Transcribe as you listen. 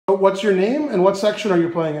what's your name and what section are you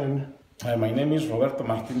playing in? My name is Roberto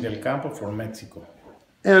Martin del Campo from Mexico.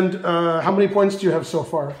 And how many points do you have so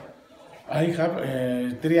far? I have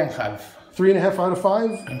 3.5. 3.5 out of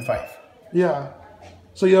 5? And 5. Yeah.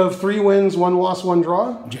 So you have 3 wins, 1 loss, 1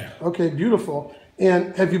 draw? Yeah. Okay, beautiful.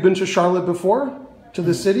 And have you been to Charlotte before? To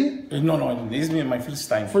the city? No, this is my first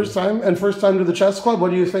time. First time? And first time to the chess club?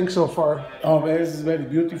 What do you think so far? Oh, it's very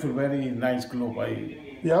beautiful, very nice club.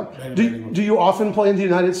 Yeah. Very Do you often play in the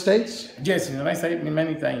United States? Yes, in the United States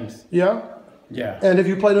many times. Yeah? Yeah. And have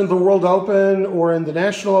you played in the World Open or in the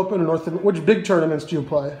National Open or which big tournaments do you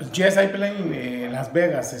play? Yes, I play in Las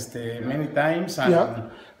Vegas many times.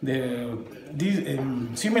 And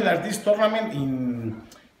similar this tournament in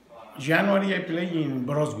January, I play in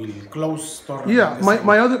Brosville, close tournament.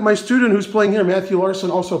 Yeah, my student who's playing here, Matthew Larson,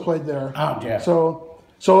 also played there. Oh, yeah. So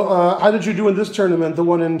how did you do in this tournament, the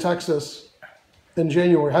one in Texas in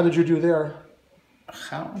January? How did you do there?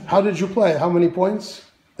 How did you play? How many points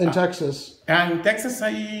in Texas? In Texas,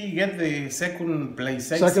 I get the second place.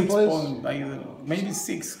 Second place? Maybe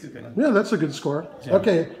 6. Yeah, that's a good score. Yeah.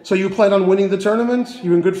 Okay, so you plan on winning the tournament?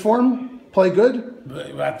 You in good form? Play good?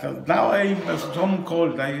 But now I'm some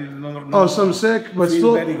cold. I don't know. Oh, some sick, but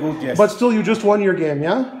still very good. Yes. But still, you just won your game,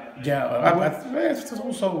 yeah? Yeah, but it's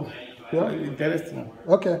also interesting.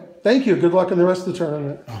 Okay, thank you. Good luck in the rest of the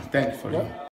tournament. Thank you for that.